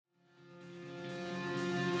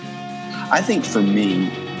I think for me,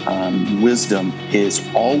 wisdom is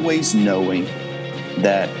always knowing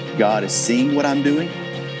that God is seeing what I'm doing.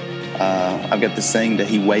 I've got this saying that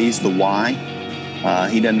He weighs the why.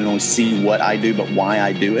 He doesn't only see what I do, but why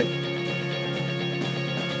I do it.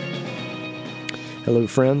 Hello,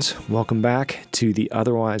 friends. Welcome back to the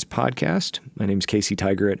Otherwise podcast. My name is Casey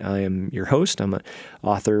Tigerett. I am your host. I'm an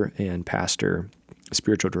author and pastor,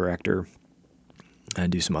 spiritual director. I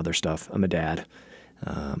do some other stuff. I'm a dad.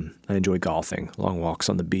 I enjoy golfing, long walks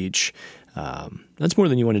on the beach. That's more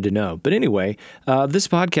than you wanted to know. But anyway, this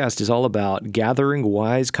podcast is all about gathering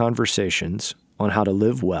wise conversations on how to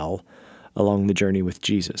live well along the journey with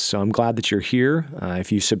Jesus. So I'm glad that you're here.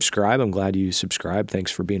 If you subscribe, I'm glad you subscribe. Thanks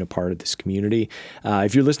for being a part of this community.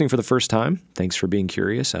 If you're listening for the first time, thanks for being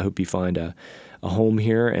curious. I hope you find a home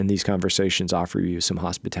here and these conversations offer you some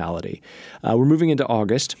hospitality. We're moving into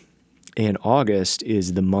August, and August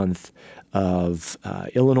is the month of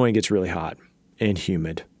Illinois gets really hot and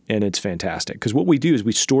humid. And it's fantastic because what we do is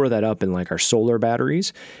we store that up in like our solar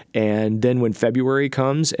batteries. And then when February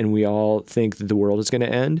comes and we all think that the world is going to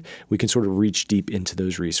end, we can sort of reach deep into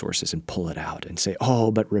those resources and pull it out and say,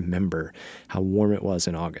 oh, but remember how warm it was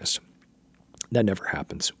in August. That never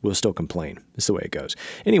happens. We'll still complain. It's the way it goes.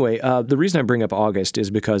 Anyway, the reason I bring up August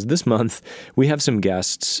is because this month we have some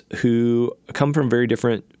guests who come from very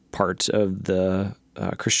different parts of the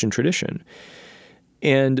Christian tradition.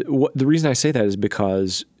 And the reason I say that is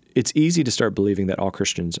because it's easy to start believing that all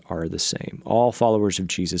Christians are the same. All followers of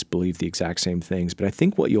Jesus believe the exact same things. But I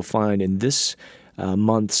think what you'll find in this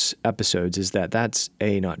month's episodes is that that's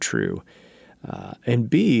A, not true, and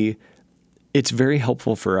B, it's very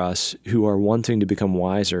helpful for us who are wanting to become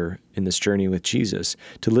wiser in this journey with Jesus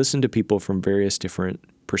to listen to people from various different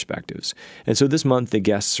perspectives. And so this month, the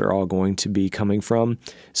guests are all going to be coming from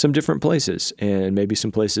some different places, and maybe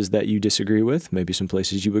some places that you disagree with, maybe some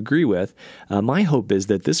places you agree with. My hope is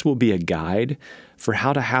that this will be a guide for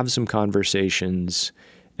how to have some conversations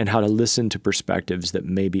and how to listen to perspectives that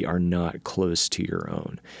maybe are not close to your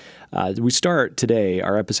own. We start today,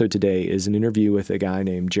 our episode today is an interview with a guy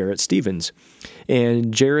named Jarrett Stevens.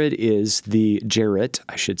 And Jarrett Stevens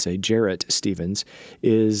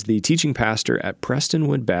is the teaching pastor at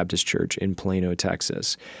Prestonwood Baptist Church in Plano,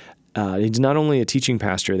 Texas. He's not only a teaching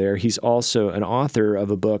pastor there, he's also an author of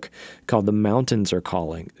a book called The Mountains Are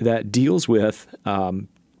Calling that deals with all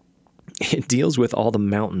the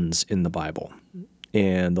mountains in the Bible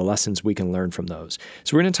and the lessons we can learn from those.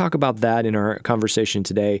 So we're going to talk about that in our conversation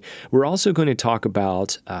today. We're also going to talk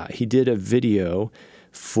about, he did a video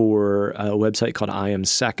for a website called I Am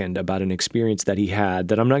Second about an experience that he had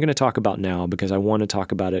that I'm not going to talk about now because I want to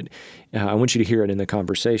talk about it. I want you to hear it in the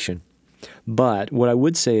conversation. But what I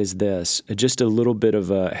would say is this, just a little bit of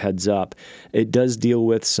a heads up. It does deal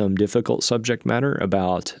with some difficult subject matter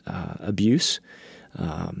about abuse.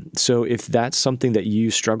 So if that's something that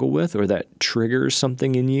you struggle with or that triggers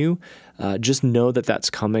something in you, just know that that's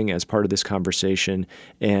coming as part of this conversation,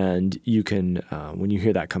 and you can, when you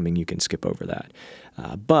hear that coming, you can skip over that.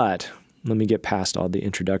 But let me get past all the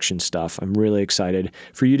introduction stuff. I'm really excited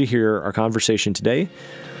for you to hear our conversation today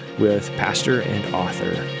with pastor and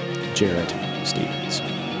author Jarrett Stevens.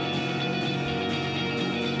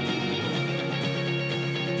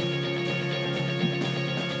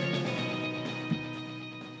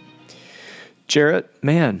 Jarrett,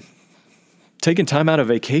 man, taking time out of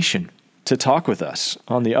vacation to talk with us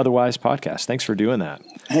on the Otherwise podcast. Thanks for doing that.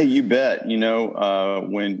 Hey, you bet.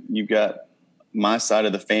 When you've got my side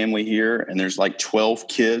of the family here and there's like 12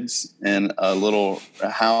 kids in a little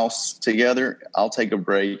house together, I'll take a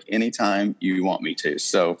break anytime you want me to.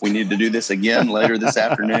 So if we need to do this again later this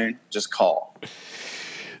afternoon, just call.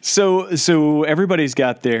 So everybody's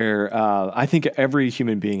got their, I think every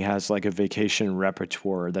human being has like a vacation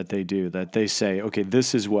repertoire that they do, that they say, okay,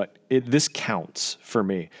 this counts for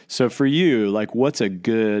me. So for you, like, what's a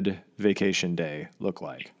good vacation day look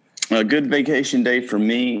like? A good vacation day for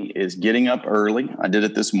me is getting up early. I did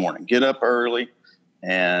it this morning. Get up early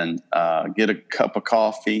and get a cup of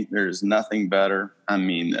coffee. There's nothing better. I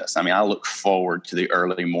mean this. I look forward to the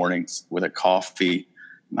early mornings with a coffee,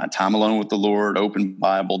 my time alone with the Lord, open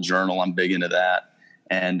Bible, journal. I'm big into that.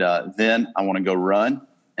 And then I want to go run.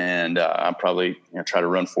 And I probably try to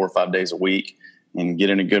run 4 or 5 days a week and get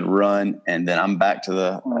in a good run. And then I'm back to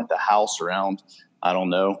the house around,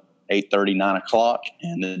 8:30, 9 o'clock,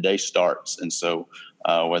 and the day starts. And so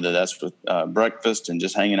whether that's with breakfast and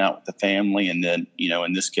just hanging out with the family, and then,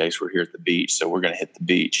 in this case, we're here at the beach. So we're going to hit the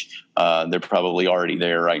beach. They're probably already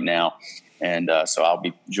there right now. And so I'll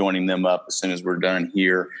be joining them up as soon as we're done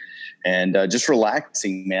here. and just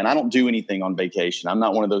relaxing, man. I don't do anything on vacation. I'm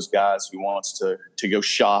not one of those guys who wants to go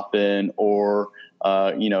shopping or,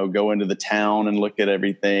 go into the town and look at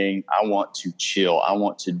everything. I want to chill. I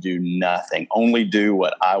want to do nothing, only do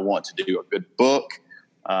what I want to do. A good book,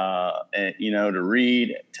 to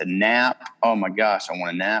read, to nap. Oh my gosh, I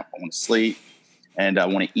want to nap. I want to sleep, and I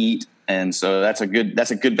want to eat. And so that's a good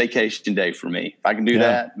vacation day for me. If I can do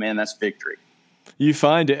that, man, that's victory. You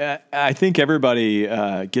find, I think everybody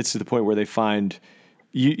gets to the point where they find,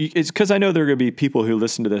 it's because I know there are going to be people who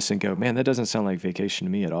listen to this and go, man, that doesn't sound like vacation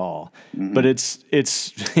to me at all. Mm-hmm. But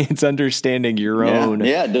it's understanding your own.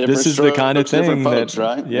 Yeah, this is the kind of thing folks,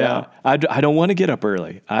 right? Yeah. I don't want to get up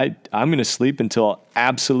early. I'm going to sleep until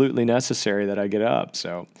absolutely necessary that I get up.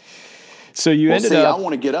 So you ended up. I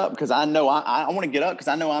want to get up because I know I want to get up because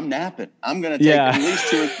I know I'm napping. I'm going to take at least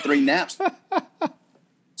 2 or 3 naps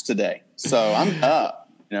today. So I'm up.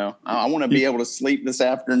 I want to be able to sleep this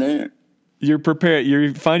afternoon. You're prepared.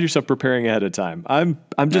 You find yourself preparing ahead of time. I'm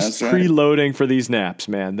just preloading for these naps,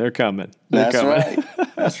 man. They're coming. Right.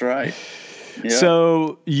 That's right. Yep.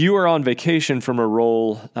 So you are on vacation from a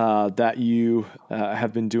role that you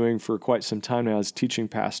have been doing for quite some time now as teaching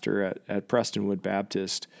pastor at Prestonwood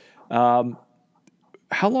Baptist. How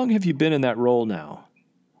long have you been in that role now?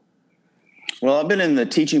 Well, I've been in the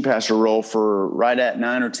teaching pastor role for right at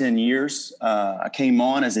 9 or 10 years. I came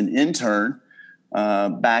on as an intern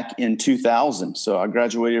back in 2000. So I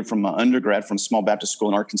graduated from my undergrad from Small Baptist School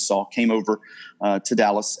in Arkansas, came over to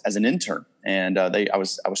Dallas as an intern. And I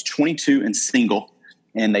was 22 and single,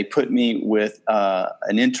 and they put me with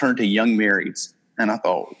an intern to young marrieds. And I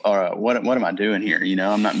thought, what am I doing here?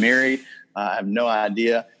 I'm not married. I have no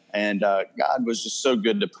idea. And God was just so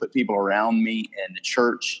good to put people around me, and the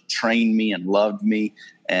church trained me and loved me.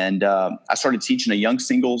 And I started teaching a young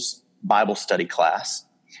singles Bible study class.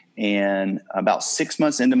 And about 6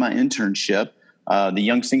 months into my internship, the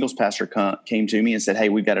young singles pastor came to me and said, "Hey,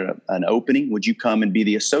 we've got an opening. Would you come and be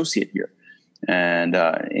the associate here?" And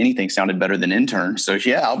anything sounded better than intern. So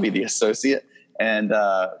yeah, I'll be the associate. And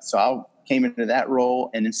so I came into that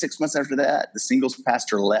role. And then 6 months after that, the singles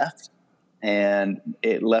pastor left. And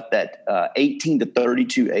it left that 18 to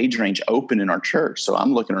 32 age range open in our church. So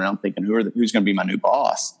I'm looking around thinking, who's going to be my new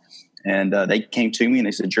boss? And they came to me and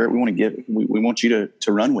they said, "Jarrett, we want you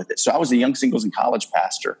to run with it." So I was a young singles and college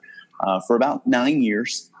pastor for about 9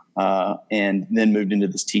 years, and then moved into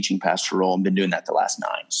this teaching pastor role and been doing that the last 9.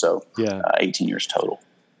 So 18 years total.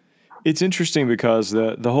 It's interesting because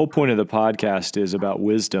the whole point of the podcast is about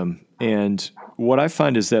wisdom. And what I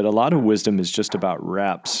find is that a lot of wisdom is just about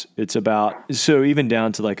reps. It's about, so even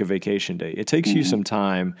down to like a vacation day, it takes you some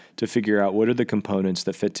time to figure out what are the components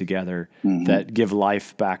that fit together that give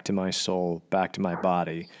life back to my soul, back to my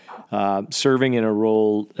body. Serving in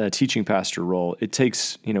a teaching pastor role, it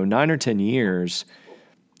takes, 9 or 10 years.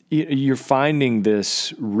 You're finding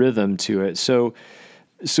this rhythm to it. So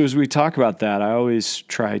as we talk about that, I always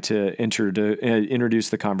try to introduce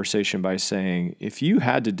the conversation by saying, if you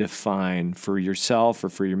had to define for yourself or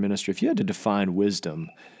for your ministry, if you had to define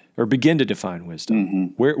wisdom or begin to define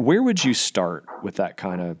wisdom, where would you start with that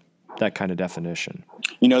kind of definition?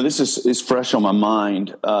 This is fresh on my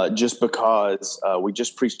mind just because we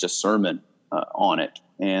just preached a sermon on it.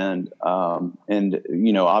 And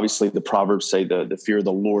obviously the Proverbs say the fear of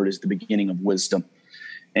the Lord is the beginning of wisdom.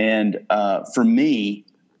 And for me,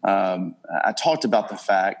 I talked about the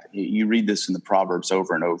fact, you read this in the Proverbs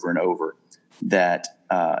over and over and over, that,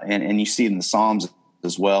 and you see it in the Psalms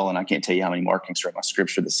as well, and I can't tell you how many markings are in my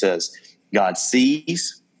scripture that says God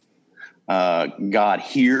sees, God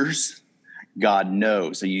hears, God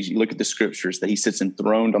knows. So you look at the scriptures that he sits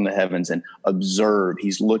enthroned on the heavens and observe.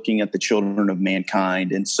 He's looking at the children of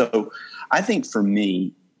mankind. And so I think for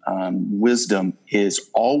me, wisdom is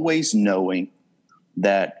always knowing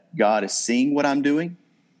that God is seeing what I'm doing.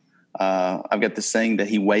 I've got the saying that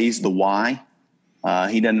he weighs the why.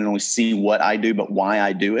 He doesn't only see what I do, but why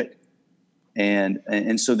I do it.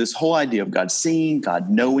 And so this whole idea of God seeing, God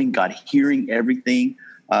knowing, God hearing everything,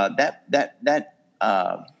 that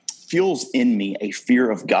fuels in me a fear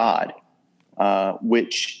of God,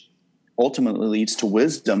 which ultimately leads to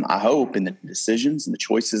wisdom, I hope, in the decisions and the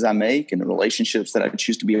choices I make and the relationships that I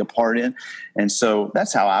choose to be a part in. And so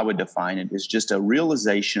that's how I would define it, is just a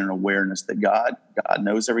realization and awareness that God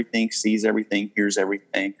knows everything, sees everything, hears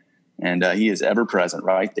everything, and he is ever present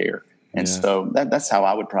right there. And so that's how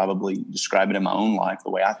I would probably describe it in my own life,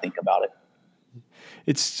 the way I think about it.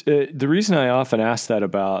 It's the reason I often ask that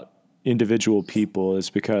about individual people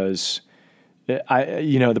is because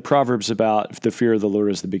the Proverbs about the fear of the Lord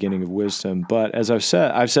is the beginning of wisdom. But as I've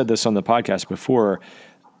said this on the podcast before,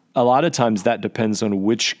 a lot of times that depends on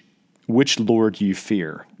which which Lord you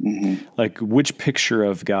fear, like which picture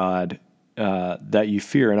of God that you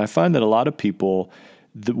fear. And I find that a lot of people,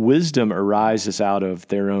 the wisdom arises out of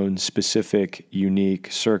their own specific,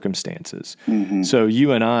 unique circumstances. So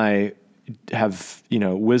you and I have,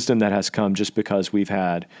 wisdom that has come just because we've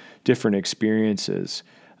had different experiences.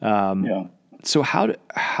 So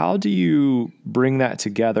how do you bring that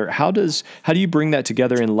together? How do you bring that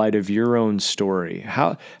together in light of your own story?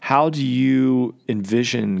 How do you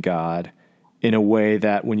envision God in a way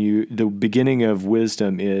that the beginning of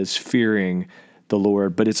wisdom is fearing the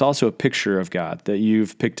Lord, but it's also a picture of God that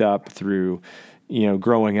you've picked up through,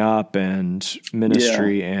 growing up and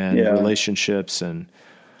ministry and relationships and.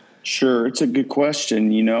 Sure. It's a good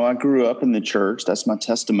question. I grew up in the church. That's my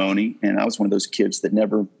testimony. And I was one of those kids that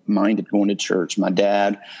never minded going to church. My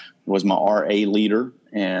dad was my RA leader.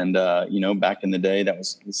 And, back in the day, that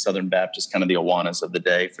was the Southern Baptist, kind of the Awanas of the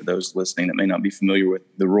day, for those listening that may not be familiar with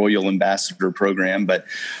the Royal Ambassador program. But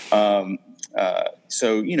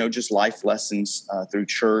just life lessons through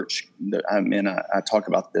church. I talk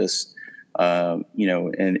about this, in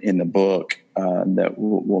the book that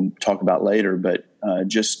we'll talk about later. But I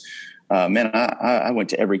went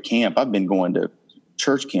to every camp. I've been going to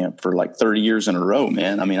church camp for like 30 years in a row,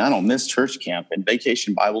 man. I mean, I don't miss church camp and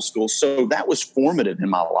vacation Bible school. So that was formative in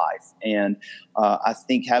my life. And I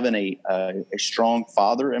think having a strong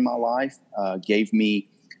father in my life gave me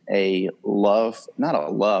a love, not a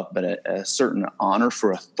love, but a certain honor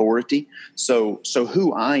for authority. So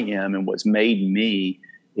who I am and what's made me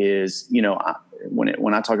is,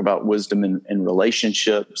 when I talk about wisdom in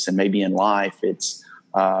relationships and maybe in life, it's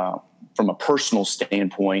from a personal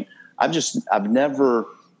standpoint. I've never,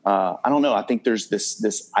 I don't know. I think there's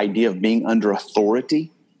this idea of being under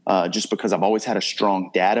authority, just because I've always had a strong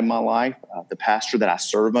dad in my life. The pastor that I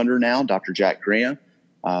serve under now, Dr. Jack Graham,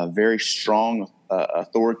 very strong,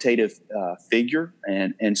 authoritative figure.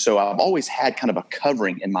 And so I've always had kind of a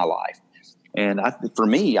covering in my life. And for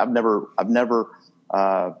me, I've never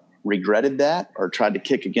regretted that or tried to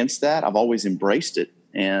kick against that. I've always embraced it,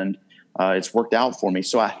 and it's worked out for me.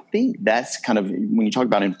 So I think that's kind of, when you talk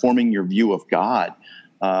about informing your view of God,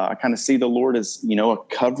 I kind of see the Lord as, a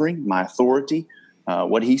covering, my authority,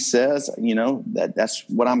 what he says, that's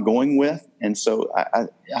what I'm going with. And so I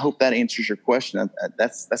hope that answers your question.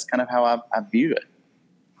 That's kind of how I view it.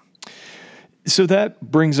 So that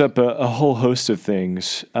brings up a whole host of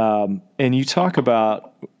things. And you talk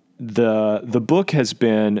about the book has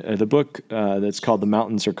been the book that's called The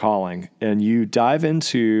Mountains Are Calling. And you dive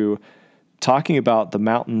into talking about the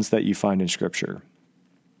mountains that you find in Scripture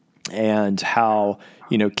and how,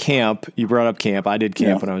 camp, you brought up camp. I did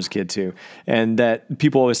camp when I was a kid too. And that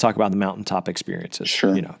people always talk about the mountaintop experiences.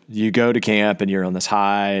 Sure. You go to camp and you're on this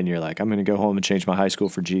high and you're like, I'm going to go home and change my high school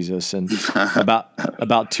for Jesus. And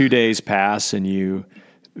about 2 days pass and you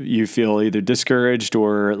feel either discouraged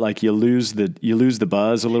or like you lose the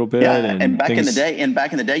buzz a little bit. Yeah, and back in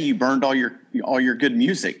the day, you burned all your good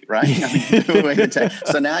music, right?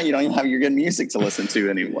 So now you don't even have your good music to listen to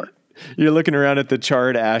anymore. You're looking around at the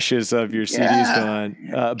charred ashes of your CDs gone.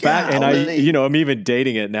 I'm even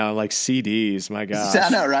dating it now, like CDs. My gosh. I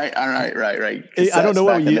know, right? All right. I don't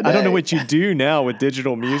know what you do now with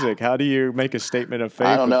digital music. How do you make a statement of faith?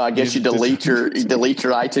 I don't know. I guess you delete your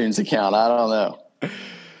iTunes account. I don't know.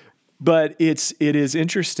 But it is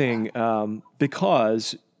interesting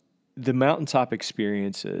because the mountaintop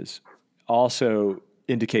experiences also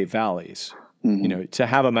indicate valleys. Mm-hmm. To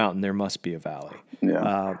have a mountain, there must be a valley.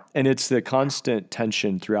 Yeah. And it's the constant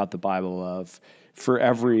tension throughout the Bible of, for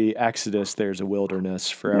every Exodus, there's a wilderness.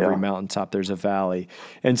 For every mountaintop, there's a valley.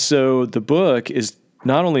 And so the book is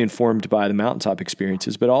not only informed by the mountaintop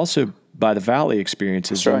experiences, but also by the valley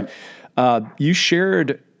experiences. That's right. You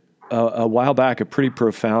shared a while back a pretty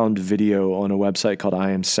profound video on a website called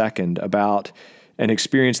I Am Second about an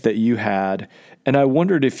experience that you had. And I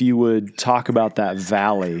wondered if you would talk about that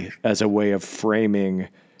valley as a way of framing,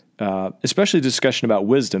 especially discussion about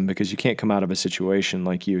wisdom, because you can't come out of a situation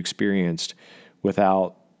like you experienced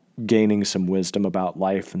without gaining some wisdom about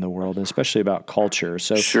life and the world, and especially about culture.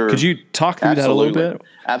 So sure. Could you talk through that a little bit?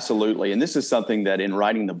 Absolutely. And this is something that in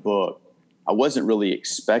writing the book, I wasn't really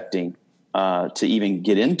expecting to even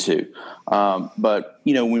get into. But,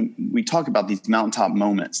 when we talk about these mountaintop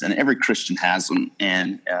moments, and every Christian has them,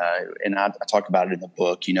 and I talk about it in the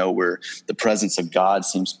book, where the presence of God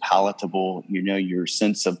seems palatable, your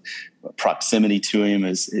sense of proximity to him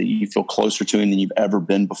is you feel closer to him than you've ever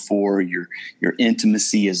been before. Your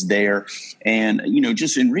intimacy is there. And,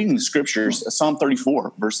 just in reading the scriptures, Psalm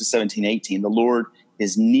 34, verses 17, 18, the Lord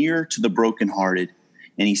is near to the brokenhearted,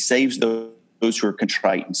 and he saves those who are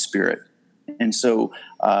contrite in spirit. And so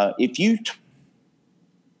if you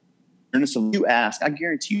ask, I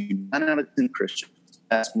guarantee you 9 out of 10 Christians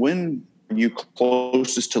ask, when are you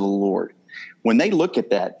closest to the Lord? When they look at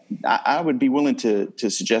that, I would be willing to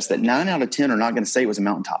suggest that 9 out of 10 are not going to say it was a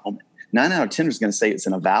mountaintop moment. 9 out of 10 is going to say it's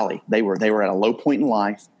in a valley. They were at a low point in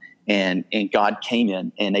life, and God came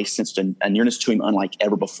in and they sensed a nearness to him unlike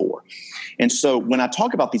ever before. And so when I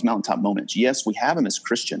talk about these mountaintop moments, yes, we have them as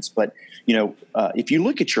Christians, but if you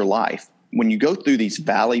look at your life, when you go through these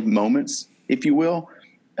valley moments, if you will,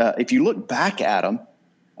 if you look back at them,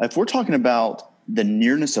 if we're talking about the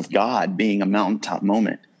nearness of God being a mountaintop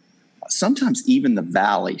moment, sometimes even the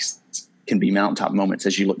valleys can be mountaintop moments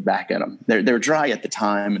as you look back at them. They're dry at the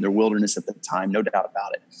time and they're wilderness at the time, no doubt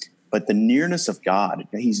about it. But the nearness of God,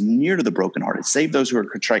 he's near to the brokenhearted. Save those who are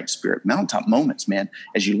contrite in spirit. Mountaintop moments, man,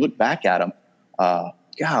 as you look back at them,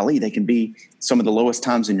 golly, they can be some of the lowest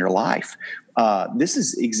times in your life. This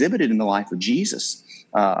is exhibited in the life of Jesus.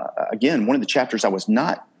 Again, one of the chapters I was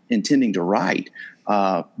not intending to write,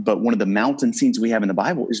 but one of the mountain scenes we have in the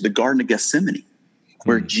Bible is the Garden of Gethsemane,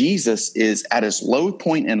 where Jesus is at his low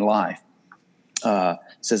point in life,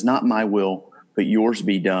 says, not my will, but yours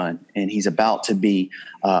be done. And he's about to be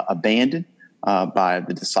abandoned by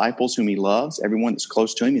the disciples whom he loves. Everyone that's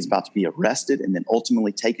close to him. He's about to be arrested and then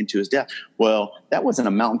ultimately taken to his death. Well, that wasn't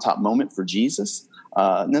a mountaintop moment for Jesus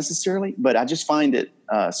necessarily, but I just find it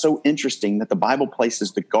so interesting that the Bible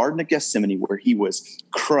places the Garden of Gethsemane, where he was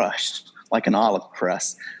crushed like an olive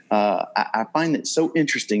press. I find it so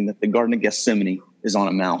interesting that the Garden of Gethsemane is on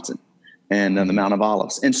a mountain, and the Mount of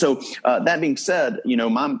Olives. And so that being said,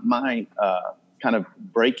 my kind of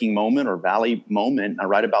breaking moment or valley moment, I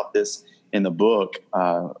write about this in the book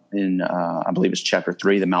I believe it's chapter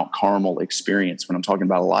 3, the Mount Carmel experience. When I'm talking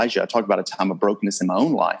about Elijah, I talk about a time of brokenness in my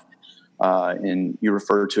own life. And you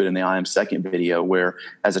referred to it in the I Am Second video, where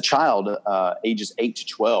as a child, ages 8 to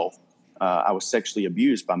 12, I was sexually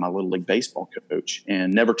abused by my Little League baseball coach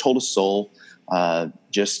and never told a soul.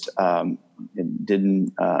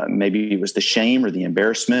 Maybe it was the shame or the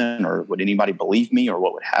embarrassment, or would anybody believe me, or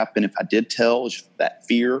what would happen if I did tell, just that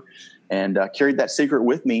fear, and carried that secret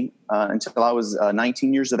with me until I was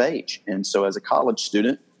 19 years of age. And so as a college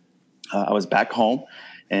student, I was back home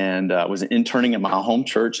and was interning at my home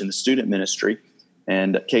church in the student ministry.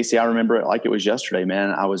 And Casey, I remember it like it was yesterday,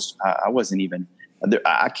 man. I wasn't even there.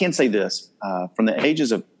 I can say this, from the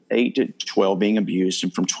ages of 8 to 12 being abused,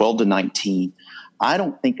 and from 12 to 19, I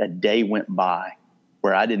don't think a day went by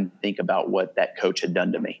where I didn't think about what that coach had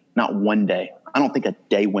done to me. Not one day. I don't think a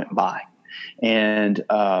day went by. And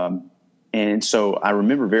so I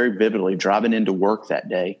remember very vividly driving into work that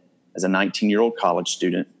day as a 19-year-old college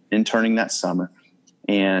student, interning that summer,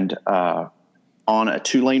 and on a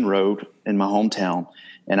 2-lane road in my hometown.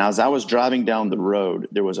 And as I was driving down the road,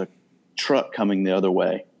 there was a truck coming the other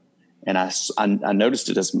way. And I noticed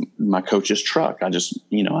it as my coach's truck. I just,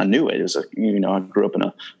 I knew it. It was I grew up in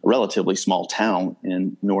a relatively small town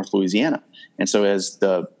in North Louisiana. And so as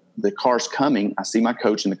the car's coming, I see my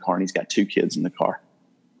coach in the car, and he's got 2 kids in the car.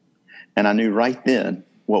 And I knew right then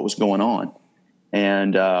what was going on.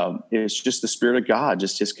 And it's just the Spirit of God,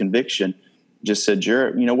 just his conviction, just said,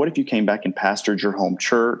 Jarrett, what if you came back and pastored your home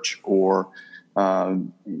church, or,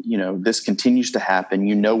 this continues to happen.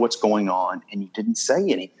 You know what's going on, and you didn't say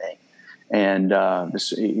anything. And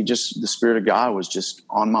the Spirit of God was just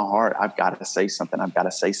on my heart. I've got to say something.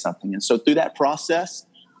 And so through that process,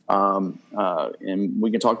 and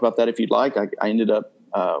we can talk about that if you'd like, I ended up,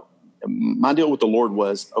 my deal with the Lord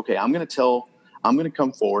was, okay, I'm going to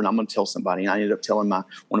come forward and I'm going to tell somebody. And I ended up telling one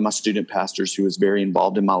of my student pastors who was very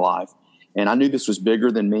involved in my life. And I knew this was bigger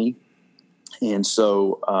than me. And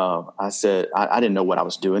so I said, I didn't know what I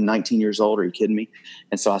was doing. 19 years old. Are you kidding me?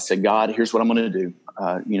 And so I said, God, here's what I'm going to do.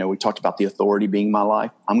 We talked about the authority being my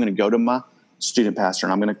life. I'm going to go to my student pastor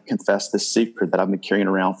and I'm going to confess this secret that I've been carrying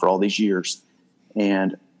around for all these years.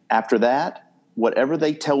 And after that, whatever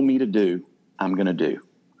they tell me to do, I'm going to do.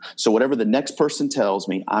 So whatever the next person tells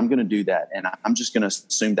me, I'm going to do that. And I'm just going to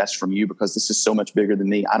assume that's from you, because this is so much bigger than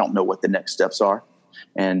me. I don't know what the next steps are.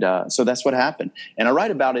 And so that's what happened. And I write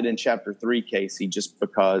about it in chapter 3, Casey, just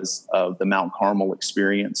because of the Mount Carmel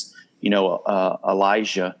experience.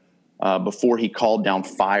 Elijah, before he called down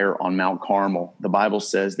fire on Mount Carmel, the Bible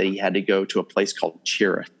says that he had to go to a place called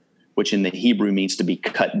Jarrett, which in the Hebrew means to be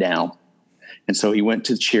cut down. And so he went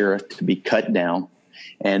to Jarrett to be cut down.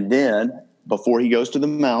 And then before he goes to the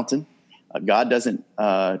mountain, God doesn't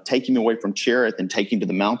take him away from Jarrett and take him to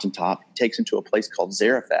the mountaintop. He takes him to a place called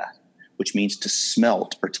Zarephath, which means to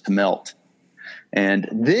smelt or to melt. And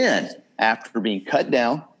then after being cut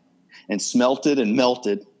down and smelted and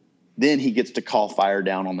melted, then he gets to call fire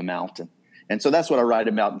down on the mountain. And so that's what I write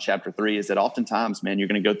about in chapter 3, is that oftentimes, man, you're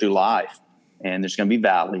going to go through life and there's going to be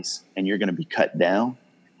valleys, and you're going to be cut down,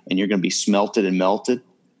 and you're going to be smelted and melted.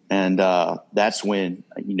 And that's when,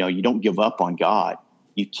 you don't give up on God.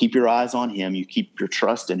 You keep your eyes on him. You keep your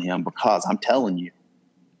trust in him, because I'm telling you,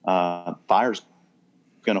 fire's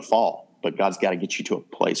going to fall, but God's got to get you to a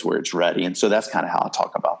place where it's ready. And so that's kind of how I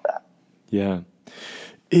talk about that. Yeah.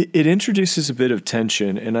 It introduces a bit of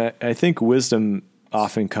tension, and I think wisdom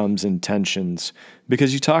often comes in tensions,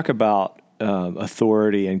 because you talk about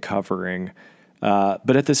authority and covering,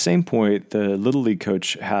 but at the same point, the Little League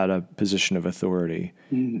coach had a position of authority.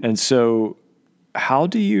 Mm-hmm. And so how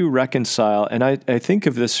do you reconcile, and I think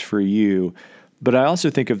of this for you, but I also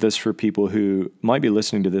think of this for people who might be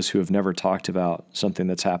listening to this who have never talked about something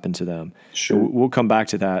that's happened to them. Sure. We'll come back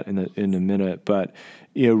to that in a minute, but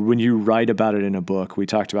when you write about it in a book, we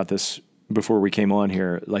talked about this before we came on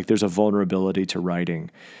here, like there's a vulnerability to writing,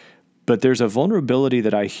 but there's a vulnerability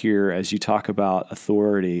that I hear as you talk about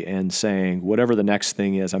authority and saying, whatever the next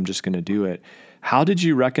thing is, I'm just going to do it. How did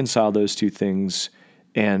you reconcile those two things?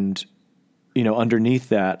 And, underneath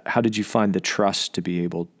that, how did you find the trust to be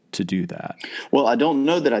able to do that? Well, I don't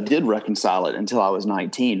know that I did reconcile it until I was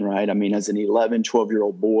 19, right? I mean, as an 11,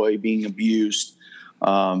 12-year-old boy being abused,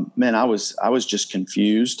 man, I was just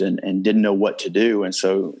confused and didn't know what to do. And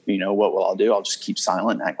so, what will I do? I'll just keep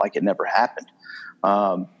silent and act like it never happened.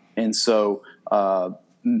 And so, I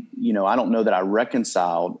don't know that I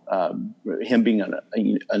reconciled him being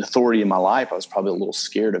an authority in my life. I was probably a little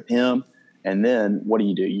scared of him. And then what do?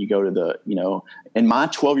 You go to in my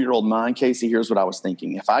 12-year-old mind, Casey, here's what I was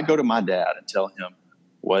thinking. If I go to my dad and tell him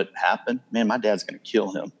what happened, man, my dad's going to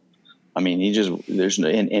kill him. I mean,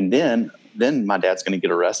 then my dad's going to get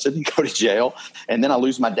arrested and go to jail, and then I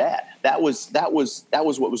lose my dad. That was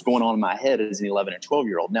what was going on in my head as an 11 and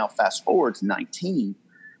 12-year-old. Now, fast forward to 19,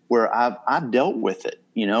 where I've dealt with it.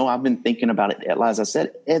 I've been thinking about it, as I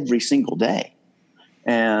said, every single day.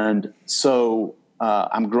 And so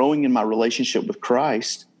I'm growing in my relationship with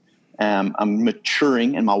Christ. I'm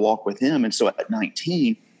maturing in my walk with him. And so at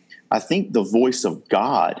 19, I think the voice of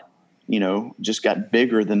God, just got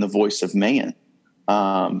bigger than the voice of man.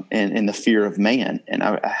 And the fear of man. And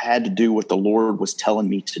I had to do what the Lord was telling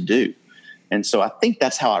me to do. And so I think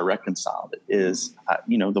that's how I reconciled it is,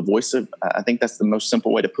 the voice of, I think that's the most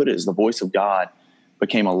simple way to put it, is the voice of God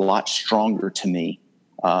became a lot stronger to me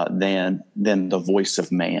than the voice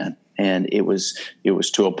of man. And it was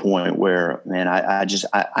to a point where, man,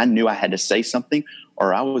 I knew I had to say something,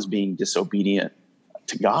 or I was being disobedient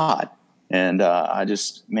to God. And I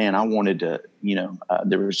wanted to,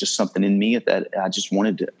 there was just something in me that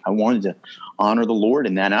I wanted to honor the Lord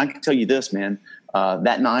in that. And I can tell you this, man,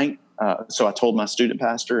 that night, so I told my student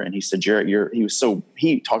pastor, and he said, Jarrett,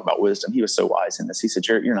 he talked about wisdom. He was so wise in this. He said,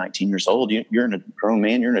 Jarrett, you're 19 years old. You're a grown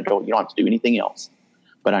man. You're an adult. You don't have to do anything else.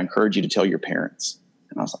 But I encourage you to tell your parents.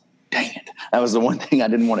 And I was like, dang it. That was the one thing I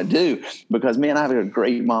didn't want to do, because, man, I have a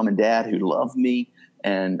great mom and dad who loved me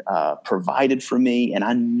and provided for me. And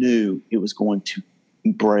I knew it was going to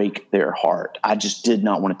break their heart. I just did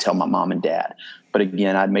not want to tell my mom and dad. But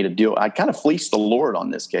again, I'd made a deal. I kind of fleeced the Lord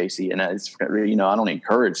on this, Casey. And I don't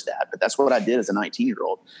encourage that, but that's what I did as a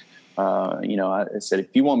 19-year-old. I said, if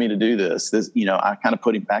you want me to do this, I kind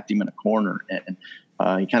of backed him in a corner, and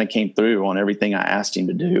he kind of came through on everything I asked him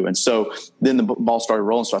to do. And so then the ball started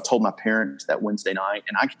rolling. So I told my parents that Wednesday night,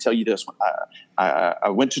 and I can tell you this, I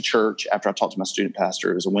went to church after I talked to my student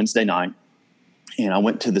pastor. It was a Wednesday night, and I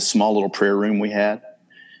went to the small little prayer room we had,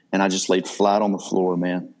 and I just laid flat on the floor,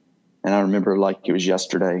 man. And I remember like it was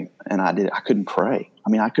yesterday, and I couldn't pray. I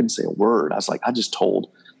mean, I couldn't say a word. I was like, I just told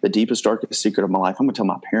the deepest, darkest secret of my life. I'm going to tell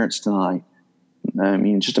my parents tonight. I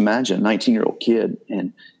mean, just imagine a 19-year-old kid.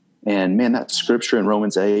 And man, that scripture in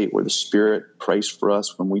Romans 8, where the Spirit prays for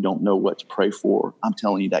us when we don't know what to pray for, I'm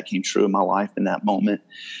telling you, that came true in my life in that moment.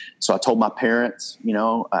 So I told my parents,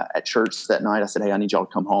 at church that night, I said, hey, I need y'all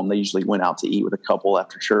to come home. They usually went out to eat with a couple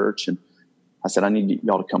after church. And I said, I need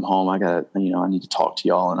y'all to come home. I need to talk to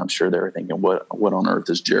y'all. And I'm sure they were thinking, what on earth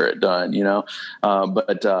has Jarrett done?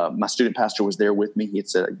 But my student pastor was there with me. He had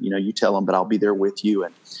said, you tell him, but I'll be there with you.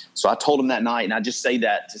 And so I told him that night, and I just say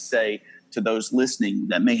that to say to those listening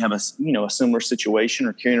that may have a similar situation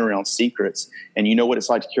or carrying around secrets. And you know what it's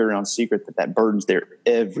like to carry around a secret that burden's there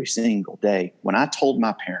every single day. When I told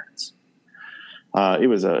my parents, it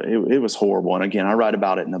was horrible. And again, I write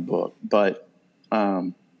about it in the book, but,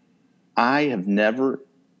 I have never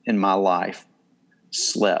in my life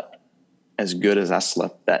slept as good as I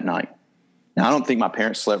slept that night. Now, I don't think my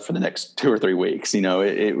parents slept for the next 2 or 3 weeks.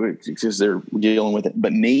 It was just they're dealing with it.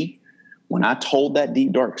 But me, when I told that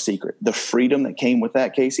deep, dark secret, the freedom that came with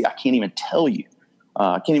that, Casey, I can't even tell you.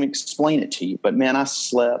 I can't even explain it to you. But man, I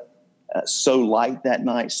slept so light that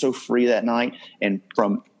night, so free that night. And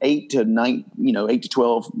from 8 to 9, 8 to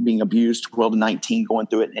 12 being abused, 12 to 19 going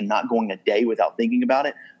through it and not going a day without thinking about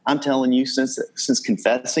it. I'm telling you, since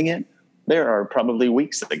confessing it, there are probably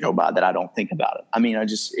weeks that go by that I don't think about it. I mean,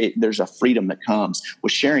 there's a freedom that comes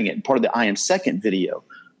with sharing it. And part of the I Am Second video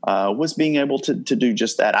was being able to do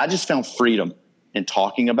just that. I just found freedom in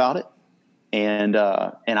talking about it. And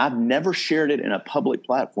I've never shared it in a public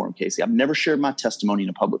platform, Casey. I've never shared my testimony in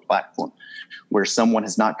a public platform where someone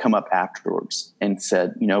has not come up afterwards and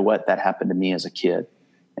said, you know what, that happened to me as a kid.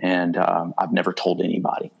 And I've never told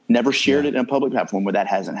anybody, never shared it in a public platform where that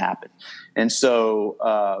hasn't happened. And so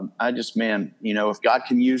if God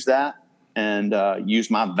can use that and use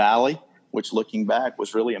my valley, which looking back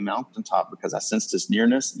was really a mountaintop because I sensed his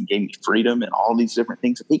nearness and gave me freedom and all these different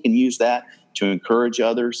things. If he can use that to encourage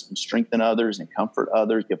others and strengthen others and comfort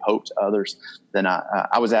others, give hope to others, then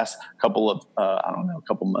I was asked a couple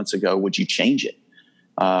months ago, would you change it?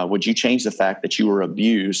 Would you change the fact that you were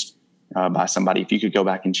abused by somebody if you could go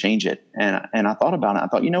back and change it? And I thought about it. I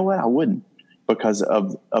thought, you know what? I wouldn't, because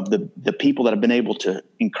of the people that have been able to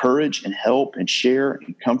encourage and help and share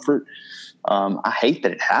and comfort. I hate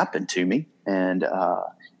that it happened to me and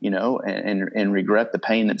regret the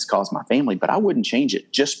pain that's caused my family, but I wouldn't change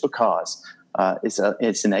it just because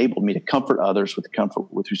it's enabled me to comfort others with the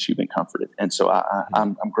comfort with which you've been comforted. And so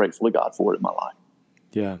I'm grateful to God for it in my life.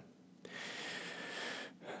 Yeah.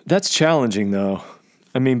 That's challenging though.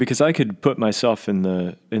 I mean, because I could put myself in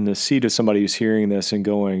the seat of somebody who's hearing this and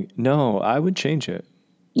going, no, I would change it.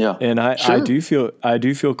 Yeah. And Sure. I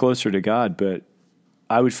do feel closer to God, but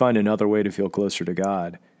I would find another way to feel closer to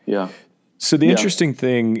God. Yeah. So the interesting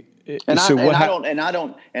thing, I don't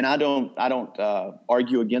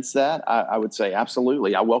argue against that. I would say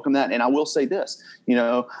absolutely, I welcome that, and I will say this: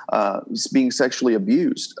 being sexually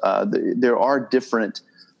abused, there are different.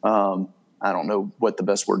 I don't know what the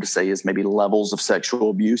best word to say is, maybe levels of sexual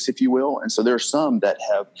abuse, if you will. And so there are some that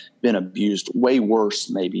have been abused way worse,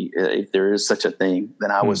 maybe, if there is such a thing, than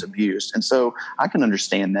I was abused. And so I can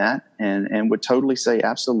understand that and would totally say,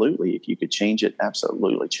 absolutely, if you could change it,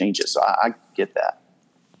 absolutely change it. So I get that.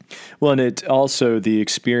 Well, and it also the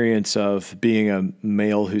experience of being a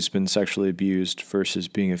male who's been sexually abused versus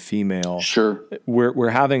being a female. Sure. We're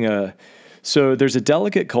having so there's a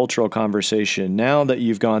delicate cultural conversation now that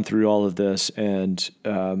you've gone through all of this, and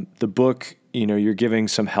the book, you're giving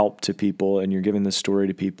some help to people and you're giving the story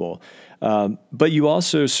to people. But you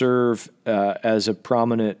also serve as a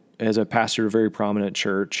pastor of a very prominent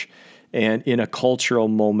church, and in a cultural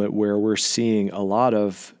moment where we're seeing a lot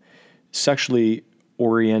of sexually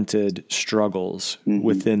oriented struggles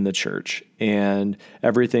within the church, and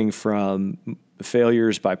everything from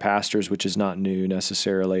failures by pastors, which is not new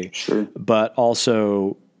necessarily, sure, but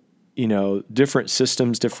also, different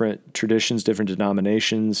systems, different traditions, different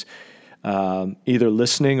denominations, either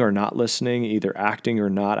listening or not listening, either acting or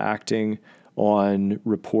not acting on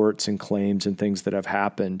reports and claims and things that have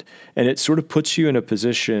happened. And it sort of puts you in a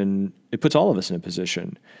position, it puts all of us in a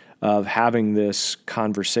position of having this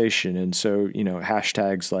conversation. And so,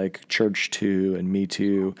 hashtags like Church2 and Me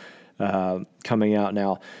Too coming out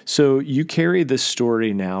now. So you carry this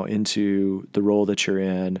story now into the role that you're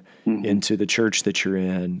in, into the church that you're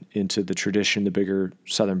in, into the tradition, the bigger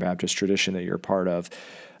Southern Baptist tradition that you're a part of.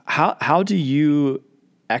 How do you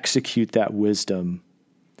execute that wisdom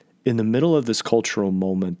in the middle of this cultural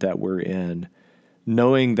moment that we're in,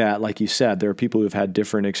 knowing that, like you said, there are people who've had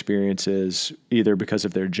different experiences, either because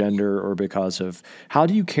of their gender or because of, how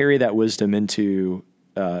do you carry that wisdom into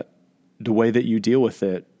the way that you deal with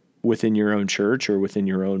it within your own church or within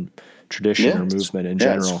your own tradition or movement in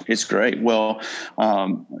general? It's great. Well,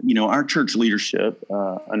 our church leadership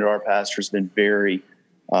under our pastor has been very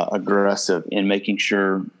aggressive in making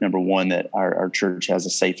sure, number one, that our church has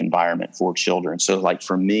a safe environment for children. So like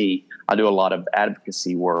for me, I do a lot of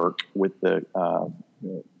advocacy work with the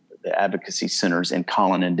advocacy centers in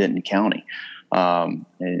Collin and Denton County.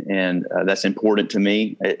 And that's important to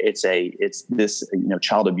me. It's this,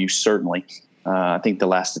 child abuse, certainly. I think the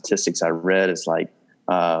last statistics I read is like,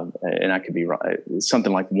 and I could be wrong,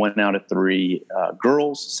 something like 1 out of 3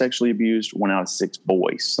 girls sexually abused, 1 out of 6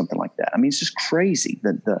 boys, something like that. I mean, it's just crazy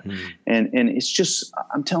and it's just,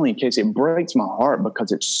 I'm telling you, Casey, it breaks my heart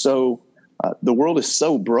because it's so, the world is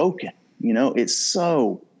so broken, it's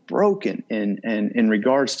so broken in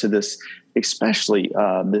regards to this, especially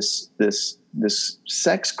this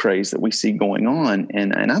sex craze that we see going on.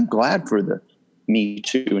 And I'm glad for the Me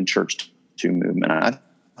Too and Church2 movement. I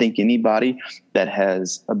think anybody that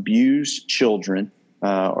has abused children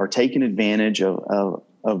or taken advantage of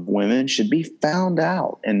women should be found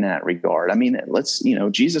out in that regard. I mean,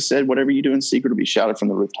 Jesus said, whatever you do in secret will be shouted from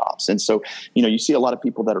the rooftops. And so, you see a lot of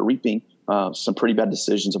people that are reaping some pretty bad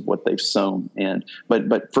decisions of what they've sown.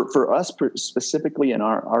 But for us specifically in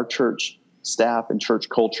our church staff and church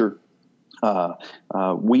culture,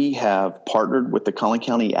 we have partnered with the Collin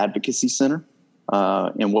County Advocacy Center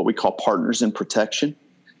in what we call Partners in Protection.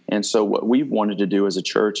 And so what we've wanted to do as a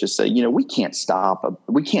church is say, we can't stop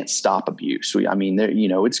abuse.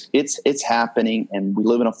 It's happening, and we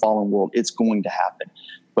live in a fallen world. It's going to happen.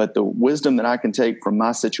 But the wisdom that I can take from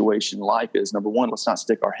my situation in life is, number one, let's not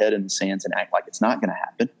stick our head in the sands and act like it's not going to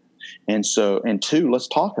happen. And two, let's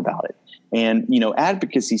talk about it. And,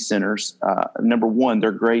 advocacy centers, number one,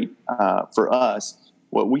 they're great for us.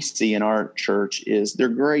 What we see in our church is they're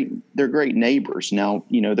great neighbors. Now,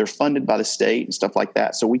 they're funded by the state and stuff like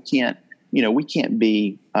that. So we can't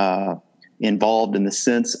be involved in the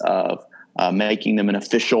sense of making them an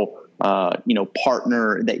official,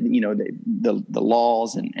 partner. That, the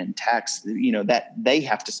laws and tax, that they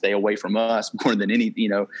have to stay away from us more than in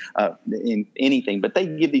anything. But they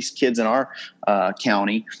give these kids in our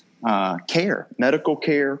county care, medical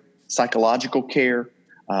care, psychological care.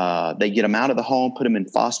 They get them out of the home, put them in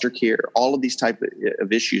foster care, all of these type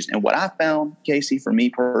of issues. And what I found, Casey, for me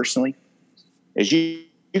personally, is you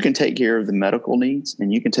can take care of the medical needs,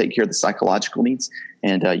 and you can take care of the psychological needs,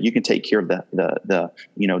 and you can take care of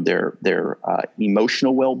their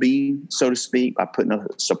emotional well-being, so to speak, by putting a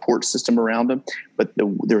support system around them. But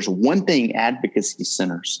there's one thing advocacy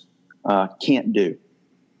centers can't do,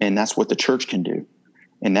 and that's what the church can do,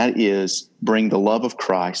 and that is bring the love of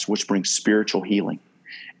Christ, which brings spiritual healing.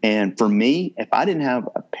 And for me, if I didn't have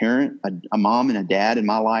a parent, a mom and a dad in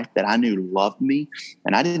my life that I knew loved me,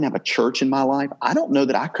 and I didn't have a church in my life, I don't know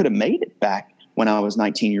that I could have made it back when I was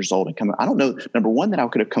 19 years old. I don't know, number one, that I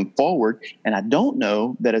could have come forward. And I don't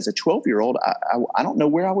know that as a 12-year-old, I don't know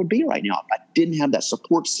where I would be right now if I didn't have that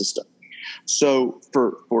support system. So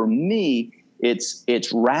for me,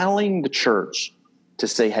 it's rallying the church to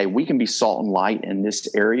say, hey, we can be salt and light in this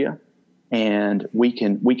area. And we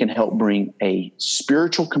can help bring a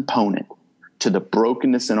spiritual component to the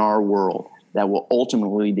brokenness in our world that will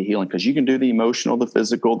ultimately lead to healing. Because you can do the emotional, the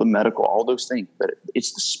physical, the medical, all those things, but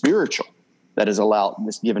it's the spiritual that has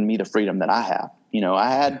given me the freedom that I have.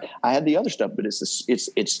 I had the other stuff, but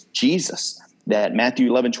it's Jesus. That Matthew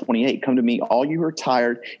 11:28, come to me, all you who are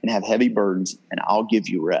tired and have heavy burdens, and I'll give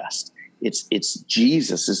you rest. It's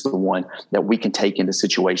Jesus is the one that we can take into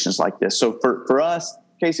situations like this. So for us,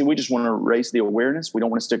 Casey, we just want to raise the awareness. We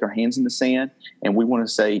don't want to stick our hands in the sand. And we want to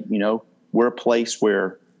say, we're a place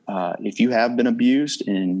where if you have been abused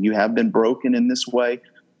and you have been broken in this way,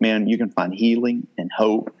 man, you can find healing and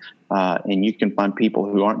hope. And you can find people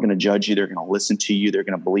who aren't going to judge you. They're going to listen to you. They're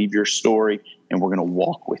going to believe your story, and we're going to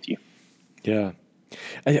walk with you. Yeah.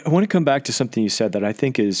 I want to come back to something you said that I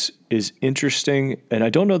think is interesting. And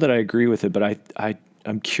I don't know that I agree with it, but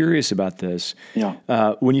I'm curious about this.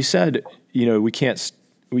 Yeah. When you said,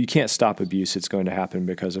 you can't stop abuse, it's going to happen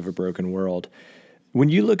because of a broken world. When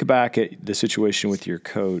you look back at the situation with your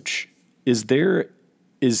coach, do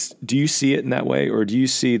you see it in that way? Or do you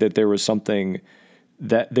see that there was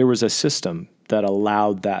a system that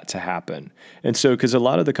allowed that to happen? And so, because a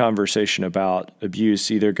lot of the conversation about abuse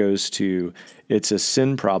either goes to, it's a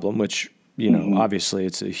sin problem, which, obviously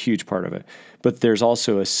it's a huge part of it, but there's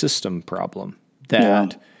also a system problem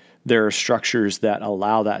that there are structures that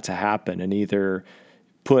allow that to happen, and either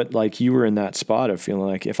put, like you were in that spot of feeling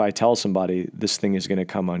like if I tell somebody this thing is going to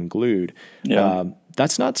come unglued,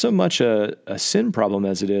 that's not so much a sin problem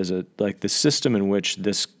as it is like the system in which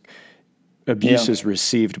this abuse is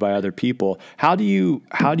received by other people. How do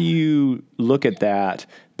you look at that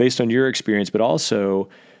based on your experience, but also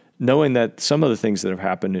knowing that some of the things that have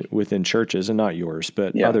happened within churches, and not yours,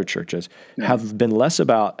 but other churches, have been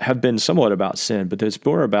somewhat about sin, but there's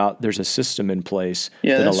more about there's a system in place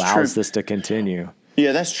that allows this to continue.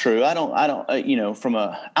 Yeah, that's true. I don't, from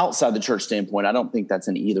a outside the church standpoint, I don't think that's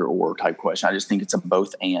an either or type question. I just think it's a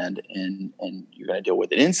both and you're going to deal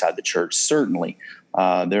with it inside the church. Certainly,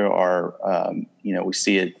 there are, we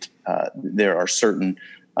see it. There are certain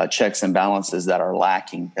checks and balances that are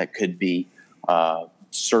lacking that could be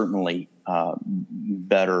certainly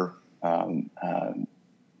better.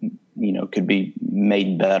 Could be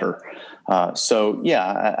made better.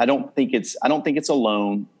 I don't think it's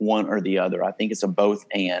alone, one or the other. I think it's a both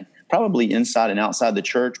and, probably inside and outside the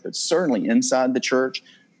church, but certainly inside the church,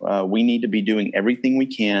 we need to be doing everything we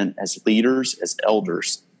can as leaders, as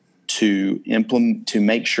elders, to implement, to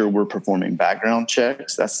make sure we're performing background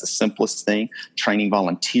checks. That's the simplest thing. Training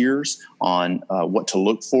volunteers on what to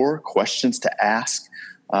look for, questions to ask.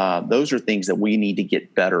 Those are things that we need to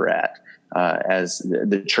get better at as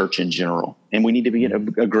the church in general. And we need to be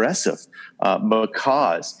aggressive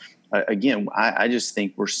because, again, I just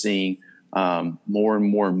think we're seeing more and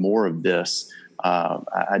more and more of this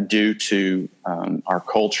due to our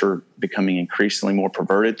culture becoming increasingly more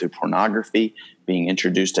perverted through pornography, being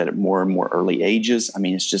introduced at more and more early ages. I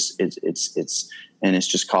mean, it's just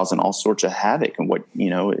causing all sorts of havoc. And what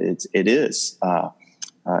it is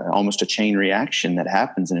almost a chain reaction that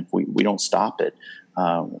happens, and if we don't stop it,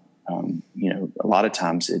 a lot of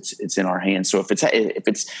times it's in our hands. So if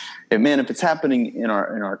it's happening in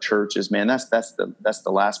our churches, man, that's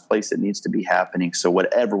the last place it needs to be happening. So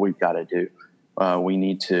whatever we've got to do, we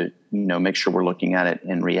need to make sure we're looking at it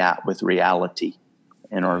with reality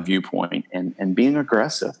in our viewpoint and being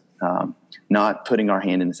aggressive, not putting our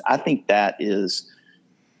hand in this. I think that is,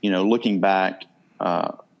 looking back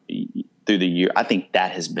through the year, I think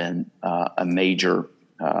that has been a major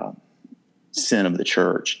sin of the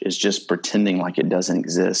church, is just pretending like it doesn't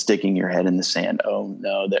exist, sticking your head in the sand. Oh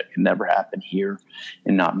no, that can never happen here,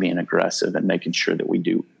 and not being aggressive and making sure that we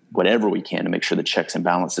do whatever we can to make sure the checks and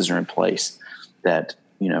balances are in place, that,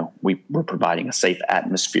 we're providing a safe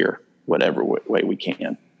atmosphere, whatever way we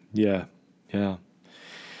can. Yeah. Yeah.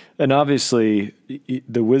 And obviously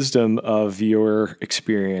the wisdom of your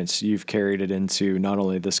experience, you've carried it into not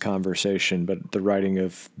only this conversation, but the writing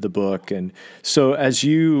of the book. And so as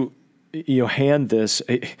you hand this,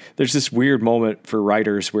 there's this weird moment for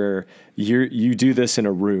writers where you do this in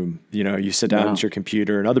a room, you sit down at your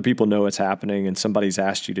computer and other people know it's happening and somebody's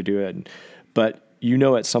asked you to do it. But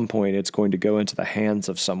at some point it's going to go into the hands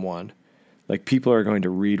of someone. Like, people are going to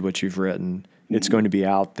read what you've written. It's going to be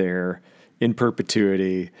out there in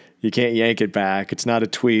perpetuity. You can't yank it back. It's not a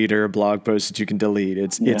tweet or a blog post that you can delete.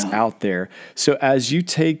 It's out there. So as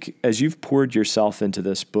you've poured yourself into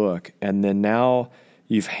this book, and then now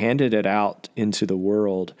you've handed it out into the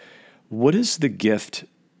world, what is the gift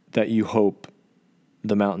that you hope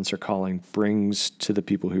The Mountains Are Calling brings to the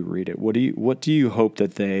people who read it? What do you hope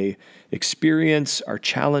that they experience, are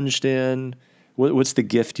challenged in? What's the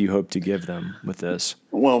gift you hope to give them with this?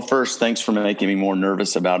 Well, first, thanks for making me more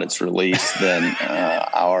nervous about its release than I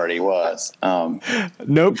already was.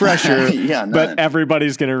 No pressure, but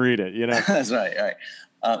everybody's going to read it, That's right.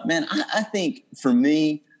 Man, I think for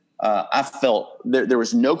me, I felt there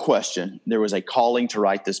was no question. There was a calling to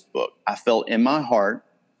write this book. I felt in my heart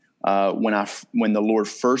when the Lord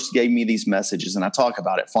first gave me these messages, and I talk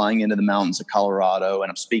about it, flying into the mountains of Colorado, and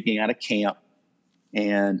I'm speaking at a camp.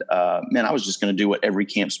 And, I was just going to do what every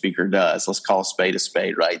camp speaker does. Let's call a spade,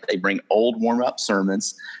 right? They bring old warm-up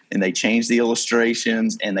sermons and they change the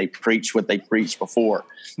illustrations and they preach what they preached before.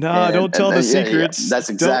 No, don't tell the secrets. That's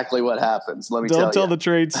exactly what happens. Let me tell you. Don't tell the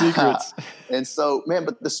trade secrets. And so, man,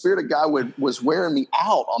 but the Spirit of God was wearing me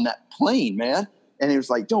out on that plane, man. And he was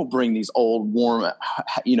like, don't bring these old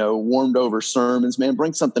warmed over sermons, man.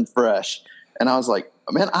 Bring something fresh. And I was like,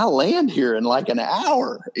 man, I land here in like an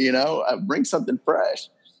hour, bring something fresh.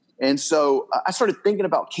 And so I started thinking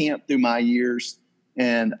about camp through my years,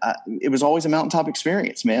 and it was always a mountaintop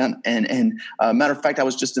experience, man. And matter of fact, I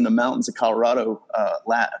was just in the mountains of Colorado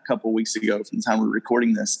a couple of weeks ago from the time we were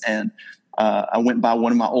recording this. And I went by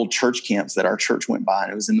one of my old church camps that our church went by,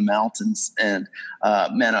 and it was in the mountains. And I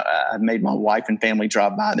made my wife and family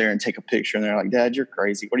drive by there and take a picture. And they're like, "Dad, you're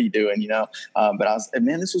crazy. What are you doing?" But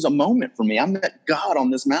this was a moment for me. I met God on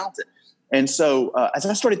this mountain. And so as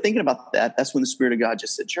I started thinking about that, that's when the Spirit of God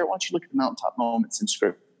just said, "Jarrett, why don't you look at the mountaintop moments in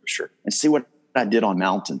Scripture and see what I did on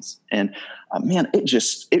mountains?" And it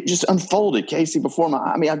just unfolded, Casey, before my.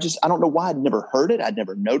 I don't know why I'd never heard it. I'd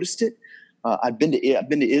never noticed it. I've been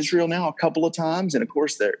to Israel now a couple of times, and of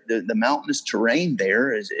course the mountainous terrain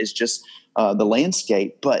there is just the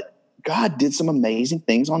landscape. But God did some amazing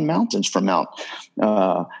things on mountains, from Mount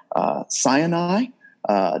Sinai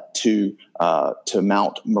to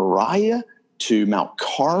Mount Moriah to Mount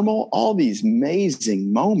Carmel. All these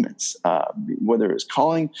amazing moments, whether it was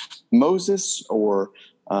calling Moses or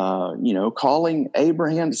calling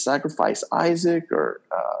Abraham to sacrifice Isaac, or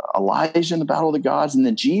Elijah in the battle of the gods, and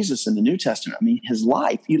then Jesus in the New Testament. His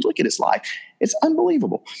life, you look at his life, it's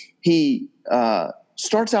unbelievable. He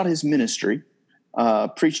starts out his ministry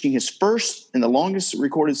preaching his first and the longest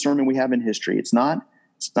recorded sermon we have in history. It's not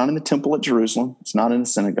in the temple at Jerusalem. It's not in a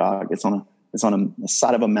synagogue. It's on the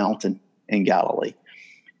side of a mountain in Galilee.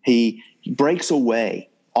 He breaks away.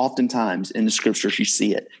 Oftentimes in the Scriptures, you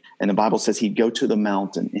see it And the Bible says he'd go to the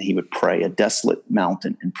mountain and he would pray, a desolate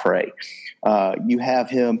mountain, and pray. You have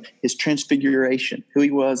his transfiguration, who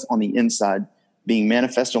he was on the inside, being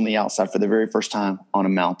manifest on the outside for the very first time on a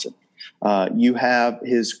mountain. You have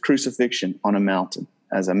his crucifixion on a mountain.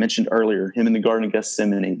 As I mentioned earlier, him in the Garden of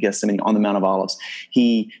Gethsemane on the Mount of Olives.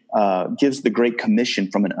 He gives the Great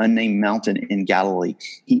Commission from an unnamed mountain in Galilee.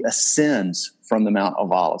 He ascends from the Mount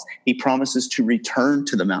of Olives. He promises to return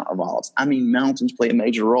to the Mount of Olives. I mean, mountains play a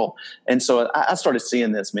major role. And so I started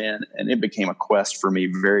seeing this, man, and it became a quest for me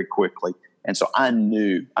very quickly. And so I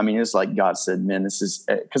knew, it's like God said, man, this is,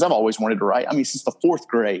 because I've always wanted to write. Since the fourth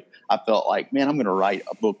grade, I felt like, man, I'm going to write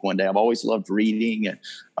a book one day. I've always loved reading.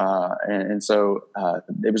 And so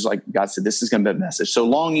it was like God said, this is going to be a message. So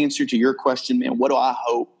long answer to your question, man, what do I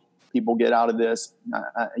hope people get out of this?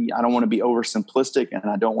 I don't want to be oversimplistic, and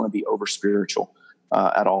I don't want to be over spiritual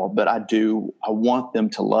at all. But I want them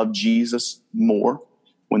to love Jesus more.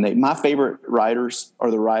 My favorite writers are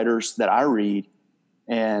the writers that I read,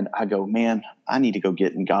 and I go, man, I need to go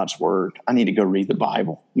get in God's word. I need to go read the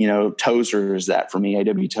Bible. Tozer is that for me,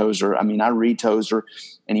 A.W. Tozer. I read Tozer,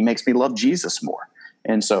 and he makes me love Jesus more.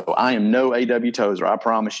 And so I am no A.W. Tozer. I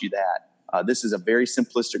promise you that. This is a very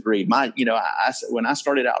simplistic read. When I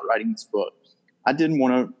started out writing this book,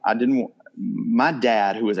 my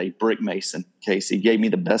dad, who was a brick mason, Casey, gave me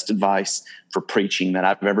the best advice for preaching that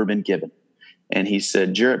I've ever been given. And he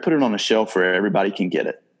said, Jarrett, put it on a shelf where everybody can get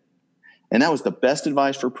it. And that was the best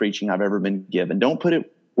advice for preaching I've ever been given. Don't put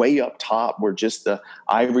it way up top where just the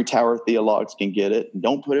ivory tower theologues can get it. And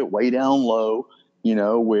don't put it way down low,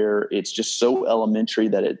 where it's just so elementary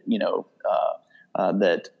that it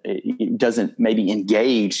doesn't maybe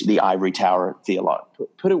engage the ivory tower theologue.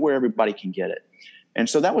 Put it where everybody can get it. And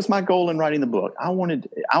so that was my goal in writing the book. I wanted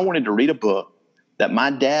to read a book that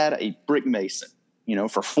my dad, a brick mason,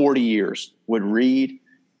 for 40 years would read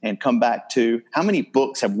and come back to. How many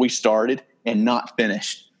books have we started and not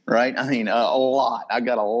finished, right? A lot. I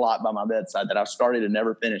got a lot by my bedside that I've started and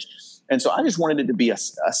never finished. And so I just wanted it to be a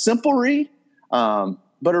simple read,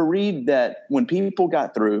 but a read that when people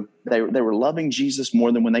got through, they were loving Jesus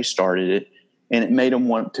more than when they started it, and it made them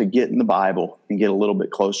want to get in the Bible and get a little bit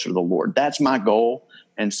closer to the Lord. That's my goal.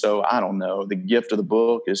 And so I don't know. The gift of the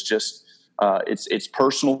book is just it's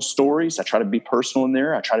personal stories. I try to be personal in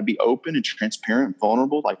there. I try to be open and transparent and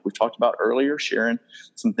vulnerable, like we talked about earlier, sharing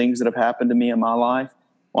some things that have happened to me in my life,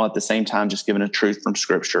 while at the same time just giving a truth from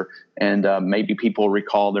Scripture. And maybe people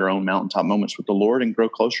recall their own mountaintop moments with the Lord and grow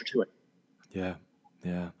closer to it.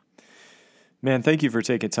 Yeah. Man, thank you for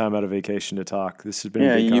taking time out of vacation to talk. This has been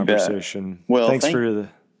a good conversation. Bet. Well,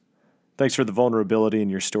 thanks for the vulnerability in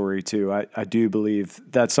your story too. I do believe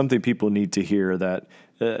that's something people need to hear, that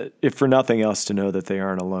if for nothing else, to know that they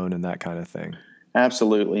aren't alone in that kind of thing.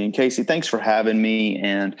 Absolutely. And Casey, thanks for having me.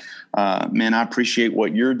 And man, I appreciate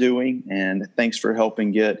what you're doing. And thanks for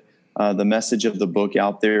helping get the message of the book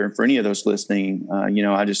out there. And for any of those listening,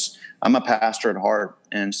 I'm a pastor at heart.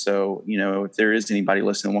 And so, if there is anybody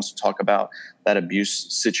listening who wants to talk about that abuse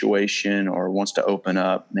situation or wants to open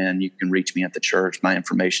up, man, you can reach me at the church. My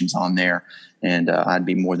information's on there. And I'd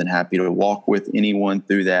be more than happy to walk with anyone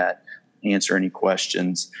through that, answer any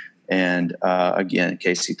questions. And again,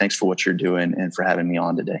 Casey, thanks for what you're doing and for having me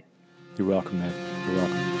on today. You're welcome, man. You're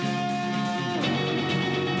welcome.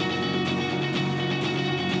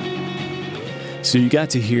 So you got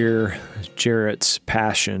to hear Jarrett's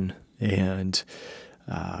passion and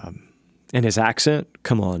his accent.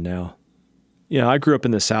 Come on now. I grew up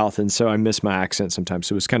in the South, and so I miss my accent sometimes.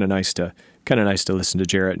 So it was kind of nice to listen to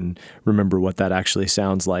Jarrett and remember what that actually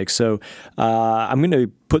sounds like. So I'm going to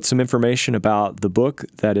put some information about the book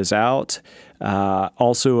that is out,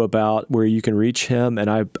 also about where you can reach him. And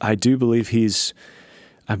I do believe he's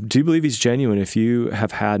genuine. If you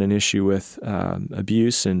have had an issue with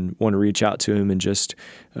abuse and want to reach out to him and just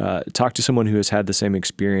talk to someone who has had the same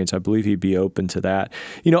experience, I believe he'd be open to that.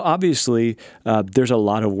 Obviously, there's a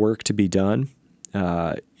lot of work to be done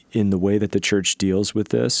in the way that the church deals with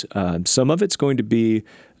this. Some of it's going to be,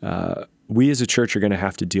 we as a church are going to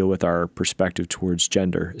have to deal with our perspective towards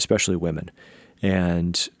gender, especially women,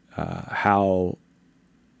 and how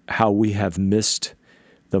we have missed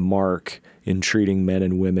the mark in treating men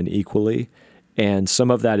and women equally. And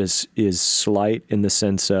some of that is slight in the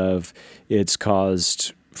sense of it's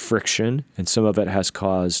caused friction, and some of it has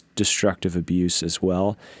caused destructive abuse as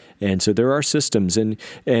well. And so there are systems, and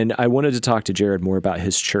I wanted to talk to Jarrett more about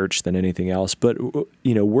his church than anything else. But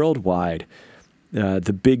worldwide,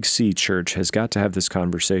 the Big C Church has got to have this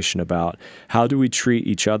conversation about how do we treat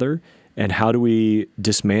each other, and how do we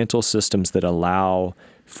dismantle systems that allow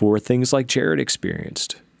for things like Jarrett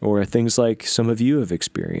experienced, or things like some of you have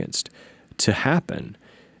experienced to happen?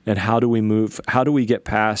 And how do we get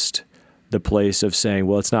past the place of saying,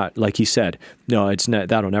 well, it's not, like he said, no, it's not,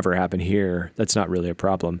 that'll never happen here. That's not really a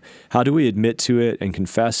problem. How do we admit to it and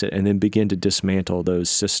confess it and then begin to dismantle those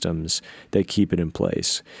systems that keep it in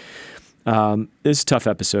place? It's a tough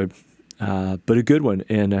episode, but a good one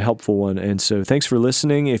and a helpful one. And so thanks for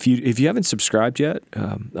listening. If you haven't subscribed yet,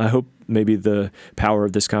 I hope maybe the power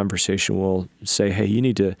of this conversation will say, hey, you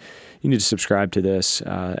need to subscribe to this.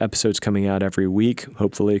 Episodes coming out every week,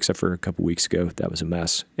 hopefully, except for a couple weeks ago. That was a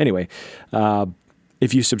mess. Anyway,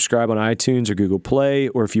 if you subscribe on iTunes or Google Play,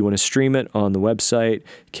 or if you want to stream it on the website,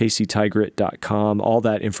 caseytigert.com, all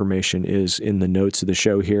that information is in the notes of the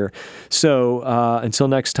show here. So until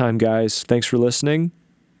next time, guys, thanks for listening.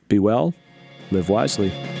 Be well, live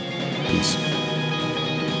wisely. Peace.